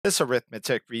This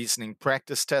arithmetic reasoning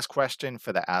practice test question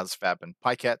for the ASVAB and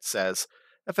PiCAT says,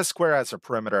 if a square has a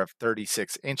perimeter of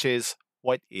 36 inches,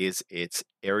 what is its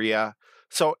area?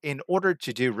 So in order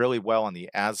to do really well on the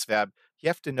ASVAB, you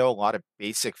have to know a lot of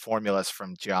basic formulas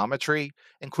from geometry,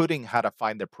 including how to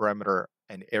find the perimeter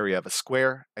and area of a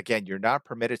square. Again, you're not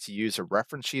permitted to use a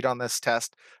reference sheet on this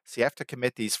test, so you have to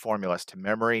commit these formulas to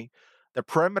memory. The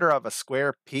perimeter of a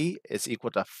square P is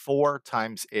equal to 4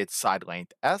 times its side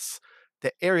length S.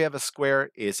 The area of a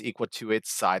square is equal to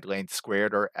its side length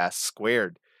squared, or s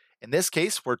squared. In this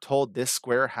case, we're told this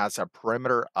square has a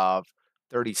perimeter of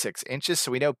 36 inches.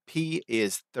 So we know P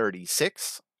is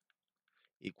 36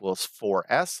 equals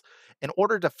 4s. In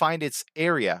order to find its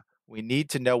area, we need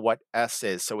to know what s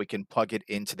is so we can plug it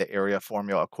into the area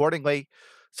formula accordingly.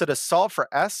 So to solve for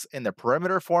s in the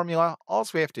perimeter formula, all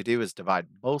we have to do is divide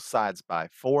both sides by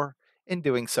 4. In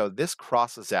doing so, this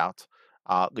crosses out,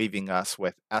 leaving us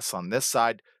with s on this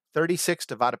side. 36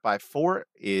 divided by 4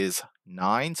 is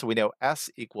 9, so we know s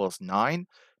equals 9.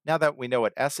 Now that we know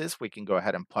what s is, we can go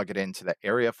ahead and plug it into the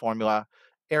area formula.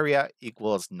 Area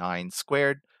equals 9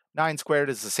 squared. 9 squared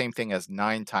is the same thing as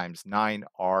 9 times 9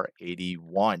 are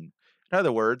 81. In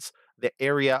other words, the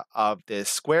area of this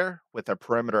square with a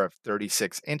perimeter of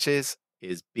 36 inches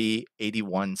is B,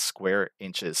 81 square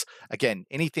inches. Again,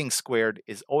 anything squared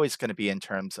is always going to be in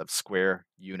terms of square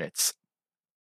units.